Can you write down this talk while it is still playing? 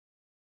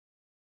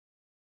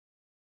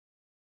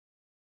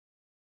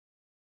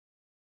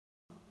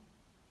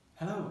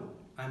Hello,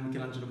 I'm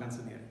Michelangelo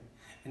Canzonieri,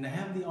 and I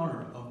have the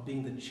honor of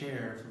being the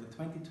chair for the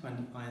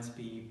 2020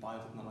 ISPE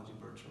Biotechnology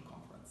Virtual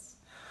Conference.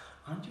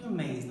 Aren't you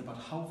amazed about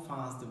how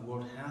fast the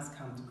world has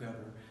come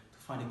together to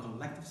find a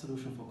collective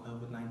solution for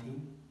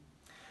COVID-19?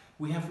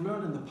 We have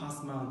learned in the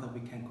past month that we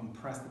can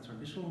compress the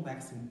traditional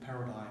vaccine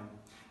paradigm,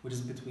 which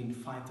is between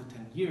 5 to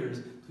 10 years,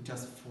 to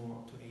just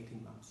 4 to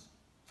 18 months.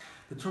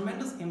 The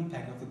tremendous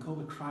impact of the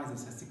COVID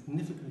crisis has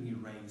significantly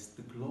raised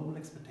the global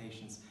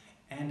expectations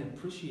and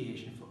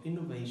appreciation for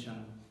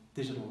innovation,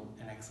 digital,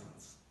 and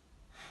excellence.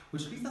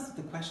 Which leads us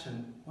to the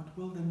question, what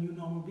will the new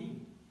normal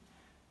be?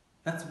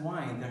 That's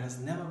why there has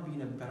never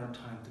been a better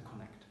time to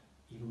connect,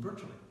 even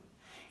virtually,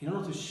 in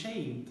order to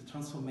shape the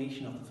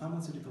transformation of the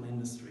pharmaceutical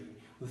industry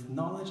with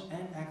knowledge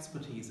and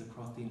expertise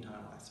across the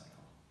entire life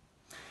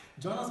cycle.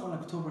 Join us on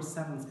October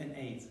 7th and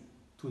 8th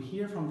to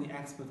hear from the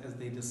experts as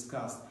they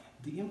discuss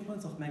the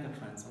influence of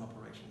megatrends on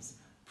operations,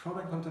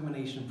 product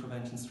contamination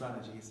prevention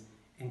strategies,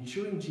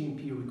 ensuring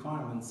GMP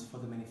requirements for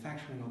the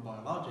manufacturing of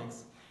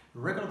biologics,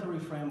 regulatory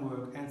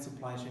framework and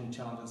supply chain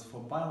challenges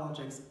for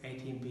biologics,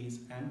 ATMPs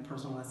and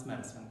personalized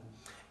medicine,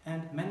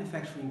 and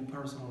manufacturing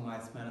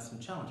personalized medicine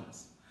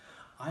challenges.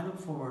 I look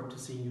forward to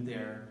seeing you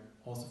there,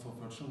 also for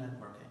virtual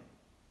networking.